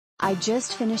I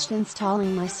just finished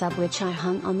installing my sub, which I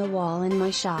hung on the wall in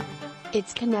my shop.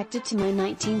 It's connected to my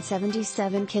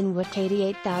 1977 Kenwood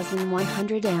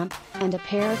 88100 amp, and a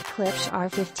pair of Klipsch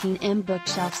R15M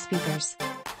bookshelf speakers.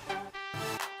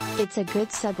 It's a good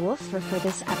subwoofer for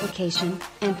this application,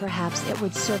 and perhaps it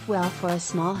would serve well for a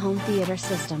small home theater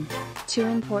system. 2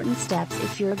 important steps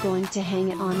if you're going to hang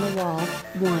it on the wall.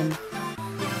 1.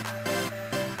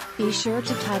 Be sure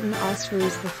to tighten all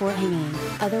screws before hanging,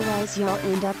 otherwise you'll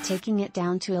end up taking it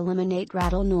down to eliminate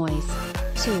rattle noise.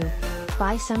 2.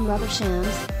 Buy some rubber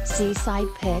shims, seaside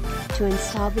pick, to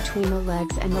install between the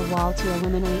legs and the wall to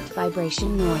eliminate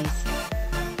vibration noise.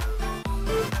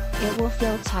 It will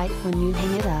feel tight when you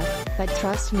hang it up, but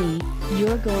trust me,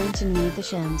 you're going to need the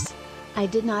shims. I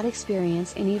did not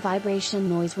experience any vibration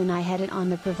noise when I had it on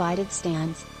the provided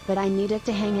stands, but I needed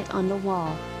to hang it on the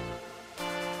wall.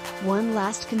 One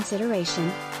last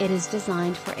consideration, it is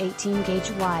designed for 18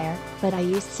 gauge wire, but I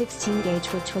used 16 gauge,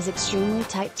 which was extremely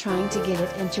tight trying to get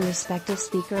it into respective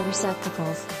speaker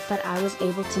receptacles, but I was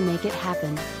able to make it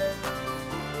happen.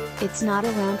 It's not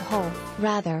a round hole,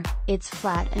 rather, it's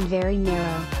flat and very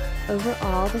narrow.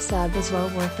 Overall, the sub is well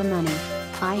worth the money.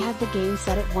 I have the gain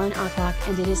set at 1 o'clock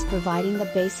and it is providing the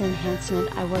bass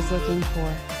enhancement I was looking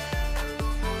for.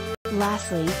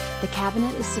 Lastly, the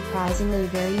cabinet is surprisingly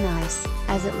very nice,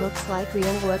 as it looks like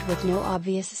real wood with no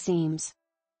obvious seams.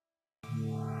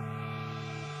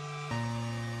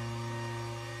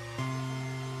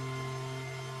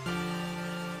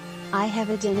 I have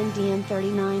a Denon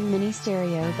DM39 mini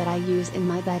stereo that I use in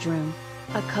my bedroom.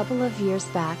 A couple of years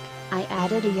back, I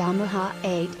added a Yamaha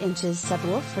 8"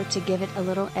 subwoofer to give it a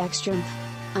little extra oomph.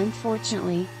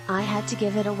 Unfortunately, I had to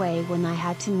give it away when I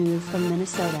had to move from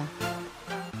Minnesota.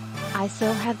 I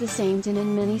still have the same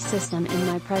Denon mini system in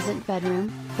my present bedroom,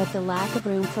 but the lack of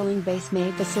room filling bass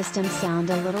made the system sound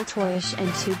a little toyish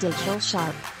and too digital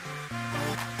sharp.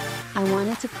 I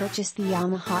wanted to purchase the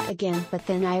Yamaha again, but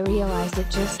then I realized it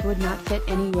just would not fit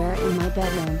anywhere in my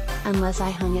bedroom, unless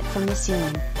I hung it from the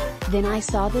ceiling. Then I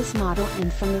saw this model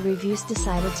and from the reviews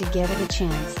decided to give it a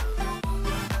chance.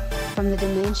 From the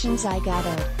dimensions I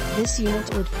gathered, this unit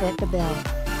would fit the bill.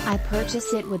 I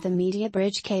purchased it with the media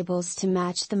bridge cables to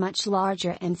match the much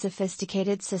larger and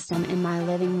sophisticated system in my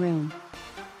living room.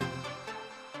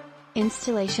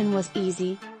 Installation was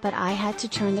easy, but I had to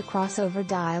turn the crossover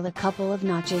dial a couple of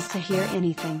notches to hear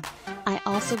anything. I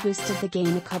also boosted the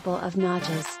gain a couple of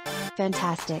notches.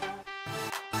 Fantastic.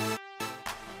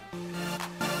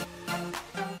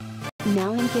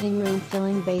 Now I'm getting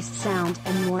room-filling bass sound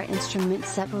and more instrument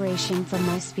separation from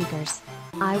my speakers.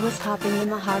 I was hoping the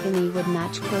Mahogany would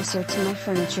match closer to my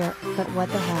furniture, but what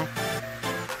the heck.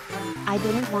 I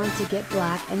didn't want to get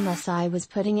black unless I was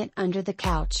putting it under the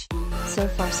couch. So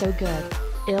far so good.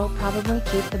 It'll probably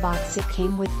keep the box it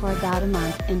came with for about a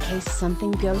month in case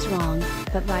something goes wrong,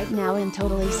 but right now I'm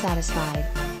totally satisfied.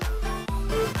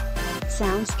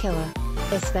 Sounds killer.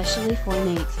 Especially for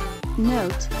Nate.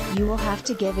 Note, you will have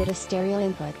to give it a stereo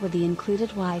input with the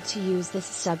included Y to use this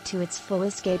sub to its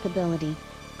fullest capability.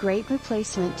 Great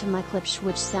replacement to my Klipsch,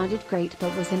 which sounded great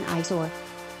but was an eyesore.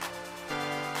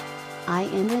 I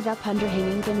ended up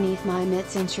underhanging beneath my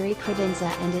mid-century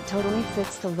credenza and it totally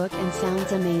fits the look and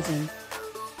sounds amazing.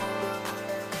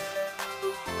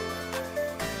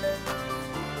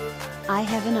 I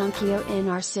have an Onkyo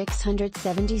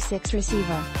NR676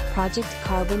 receiver, Project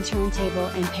Carbon turntable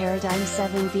and Paradigm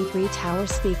 7V3 tower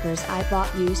speakers I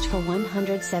bought used for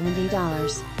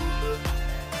 $170.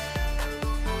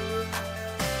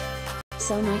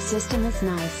 So my system is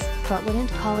nice, but wouldn't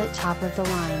call it top of the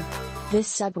line. This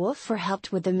subwoofer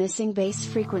helped with the missing bass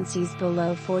frequencies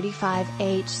below 45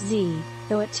 Hz,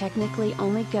 though it technically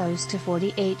only goes to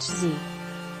 40 Hz.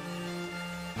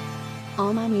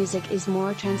 All my music is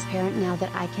more transparent now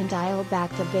that I can dial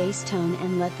back the bass tone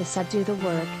and let the sub do the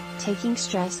work, taking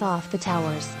stress off the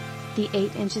towers. The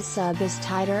 8" sub is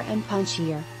tighter and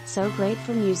punchier, so great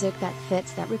for music that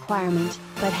fits that requirement,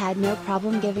 but had no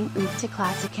problem giving oomph to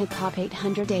classic hip-hop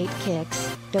 808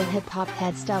 kicks, though hip-hop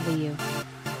heads W.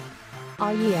 Oh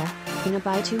yeah, gonna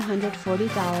buy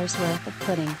 $240 worth of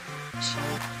pudding.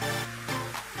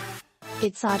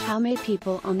 It's odd how many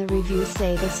people on the reviews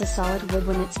say this is solid wood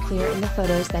when it's clear in the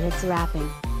photos that it's wrapping.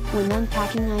 When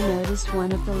unpacking I noticed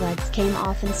one of the legs came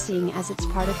off, and seeing as it's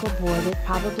particle board it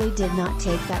probably did not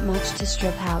take that much to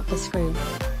strip out the screw.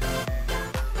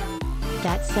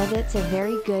 That said, it's a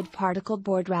very good particle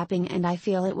board wrapping and I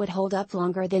feel it would hold up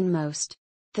longer than most.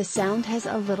 The sound has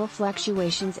a little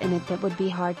fluctuations in it that would be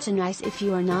hard to nice if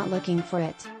you are not looking for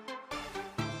it.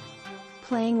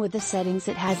 Playing with the settings,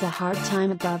 it has a hard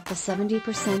time above the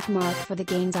 70% mark for the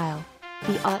gain dial.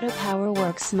 The auto power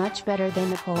works much better than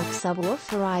the Polk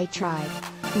subwoofer I tried.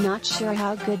 Not sure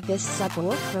how good this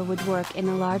subwoofer would work in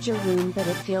a larger room, but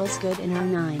it feels good in our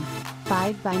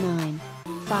 5x9,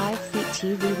 5 feet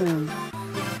TV room.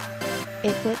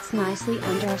 It fits nicely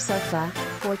under our sofa,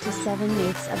 4 to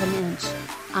 7/8 of an inch.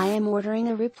 I am ordering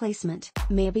a replacement.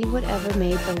 Maybe whatever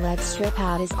made the leg strip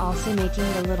out is also making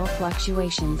the little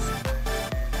fluctuations.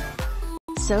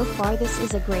 So far this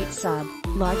is a great sub,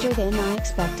 larger than I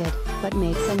expected, but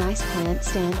makes a nice plant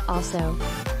stand also.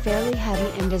 Fairly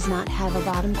heavy and does not have a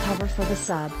bottom cover for the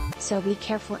sub, so be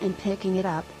careful in picking it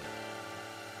up.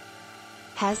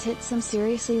 Has hit some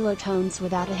seriously low tones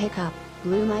without a hiccup,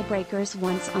 blew my breakers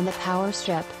once on the power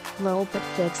strip, lol, but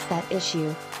fixed that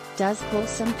issue. Does pull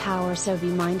some power, so be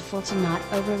mindful to not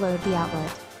overload the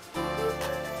outlet.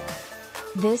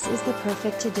 This is the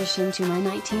perfect addition to my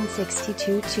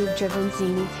 1962 tube-driven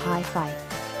Zenith Hi-Fi.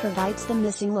 Provides the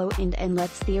missing low end and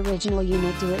lets the original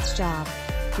unit do its job.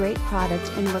 Great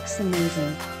product and looks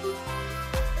amazing.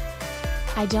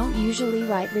 I don't usually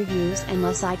write reviews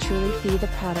unless I truly feel the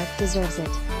product deserves it.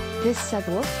 This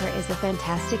subwoofer is a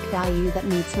fantastic value that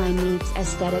meets my needs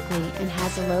aesthetically and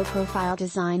has a low-profile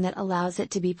design that allows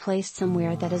it to be placed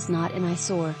somewhere that is not an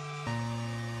eyesore.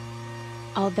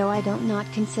 Although I don't not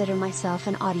consider myself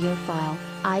an audiophile,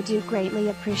 I do greatly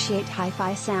appreciate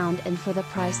hi-fi sound, and for the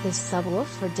price this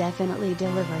subwoofer definitely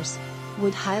delivers.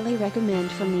 Would highly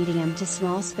recommend for medium to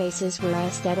small spaces where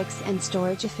aesthetics and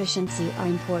storage efficiency are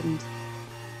important.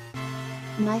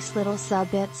 Nice little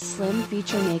sub. Its slim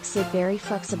feature makes it very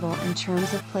flexible in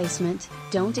terms of placement.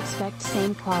 Don't expect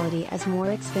same quality as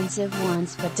more expensive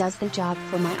ones, but does the job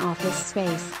for my office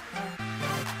space.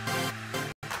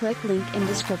 Click link in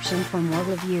description for more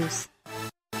reviews.